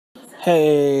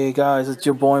Hey guys, it's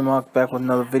your boy Mark back with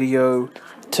another video.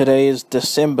 Today is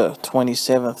December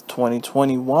 27th,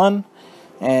 2021,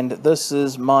 and this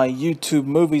is my YouTube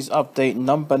movies update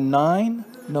number 9.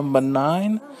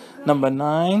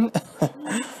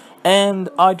 And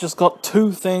I just got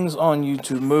two things on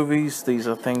YouTube movies. These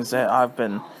are things that I've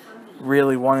been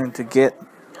really wanting to get,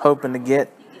 hoping to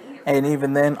get, and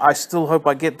even then, I still hope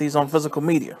I get these on physical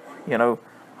media. You know,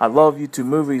 I love YouTube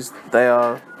movies.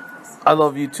 I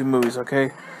love YouTube movies, okay?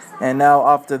 And now,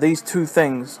 after these two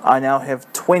things, I now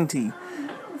have 20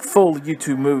 full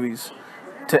YouTube movies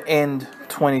to end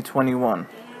 2021.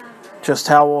 Just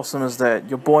how awesome is that?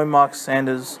 Your boy Mark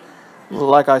Sanders,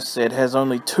 like I said, has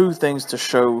only two things to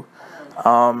show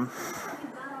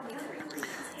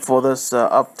for this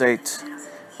update.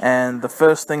 And the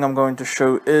first thing I'm going to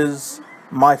show is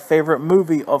my favorite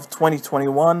movie of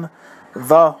 2021,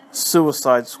 The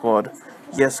Suicide Squad.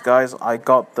 Yes, guys, I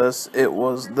got this.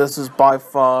 This is by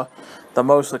far the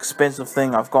most expensive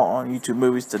thing I've got on YouTube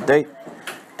movies to date.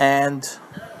 And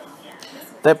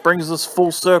that brings us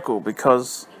full circle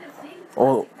because,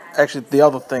 or actually the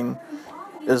other thing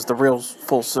is the real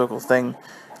full circle thing.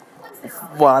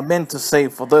 What I meant to say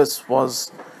for this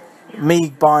was me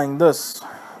buying this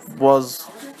was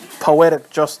poetic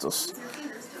justice.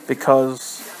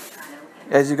 Because,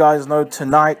 as you guys know,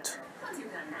 tonight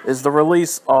is the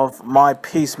release of my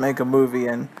Peacemaker movie,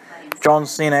 and John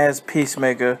Cena as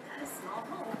Peacemaker.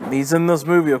 He's in this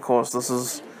movie, of course. This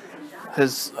is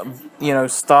his,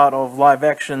 start of live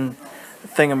action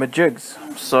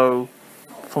thingamajigs. So,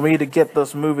 for me to get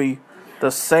this movie the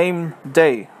same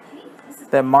day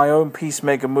that my own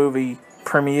Peacemaker movie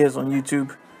premieres on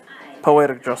YouTube,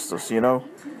 poetic justice,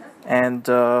 And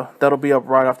that'll be up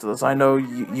right after this. I know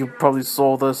you probably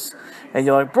saw this, and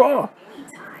you're like, bro,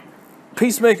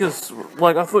 Peacemaker's,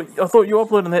 like, I thought you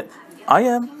uploaded it. I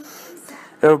am.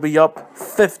 It'll be up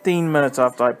 15 minutes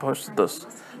after I posted this.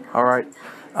 Alright.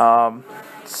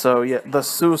 So, yeah, The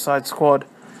Suicide Squad.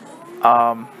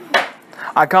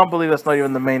 I can't believe that's not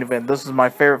even the main event. This is my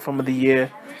favorite film of the year,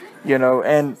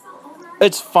 and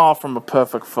it's far from a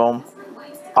perfect film.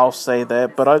 I'll say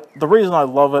that. But the reason I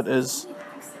love it is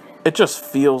it just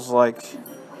feels like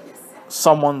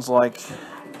someone's,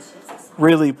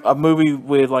 really a movie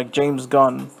where, James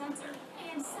Gunn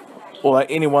or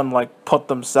anyone, put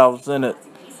themselves in it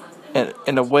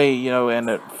in a way, and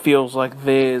it feels like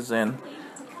theirs and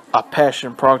a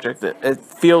passion project. It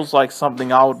feels like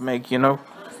something I would make,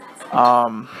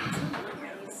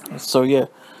 So, yeah.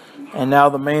 And now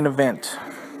the main event.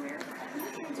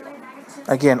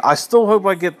 Again, I still hope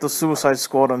I get The Suicide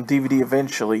Squad on DVD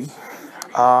eventually.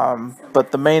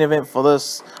 But the main event for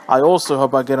this, I also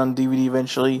hope I get on DVD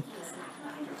eventually.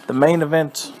 The main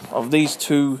event of these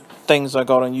two things I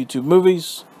got on YouTube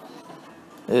movies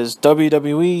is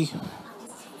WWE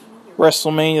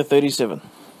WrestleMania 37.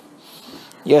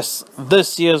 Yes,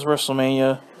 this year's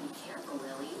WrestleMania.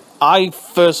 I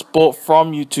first bought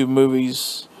from YouTube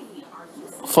movies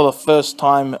for the first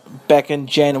time back in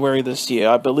January this year.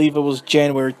 I believe it was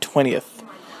January 20th.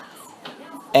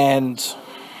 And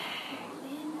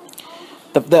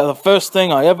the first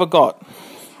thing I ever got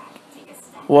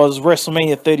was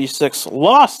WrestleMania 36,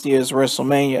 last year's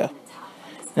WrestleMania.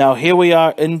 Now, here we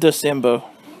are in December,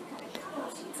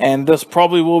 and this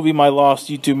probably will be my last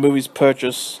YouTube movies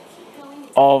purchase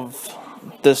of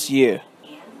this year.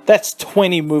 That's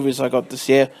 20 movies I got this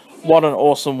year. What an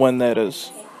awesome win that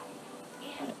is.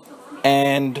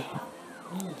 And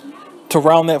to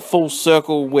round that full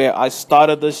circle where I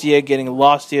started this year getting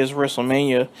last year's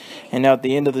WrestleMania, and now at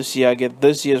the end of this year I get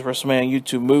this year's WrestleMania on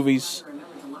YouTube movies,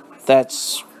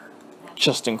 that's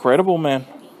just incredible, man.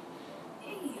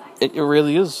 It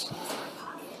really is.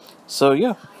 So,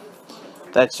 yeah.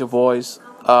 That's your boys.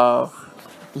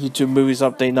 YouTube movies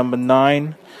update number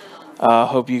 9.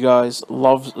 Hope you guys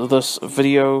love this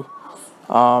video.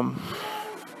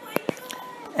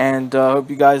 And hope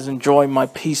you guys enjoy my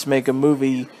Peacemaker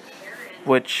movie,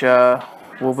 which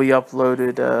will be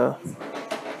uploaded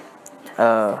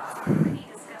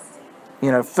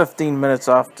 15 minutes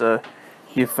after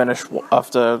you finish,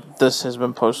 after this has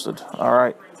been posted.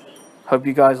 Alright, hope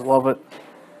you guys love it.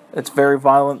 It's very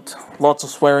violent, lots of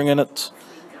swearing in it,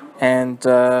 and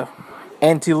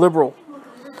anti-liberal.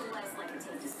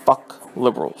 Fuck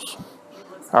liberals.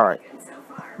 Alright,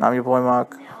 I'm your boy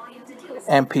Mark,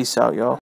 and peace out, y'all.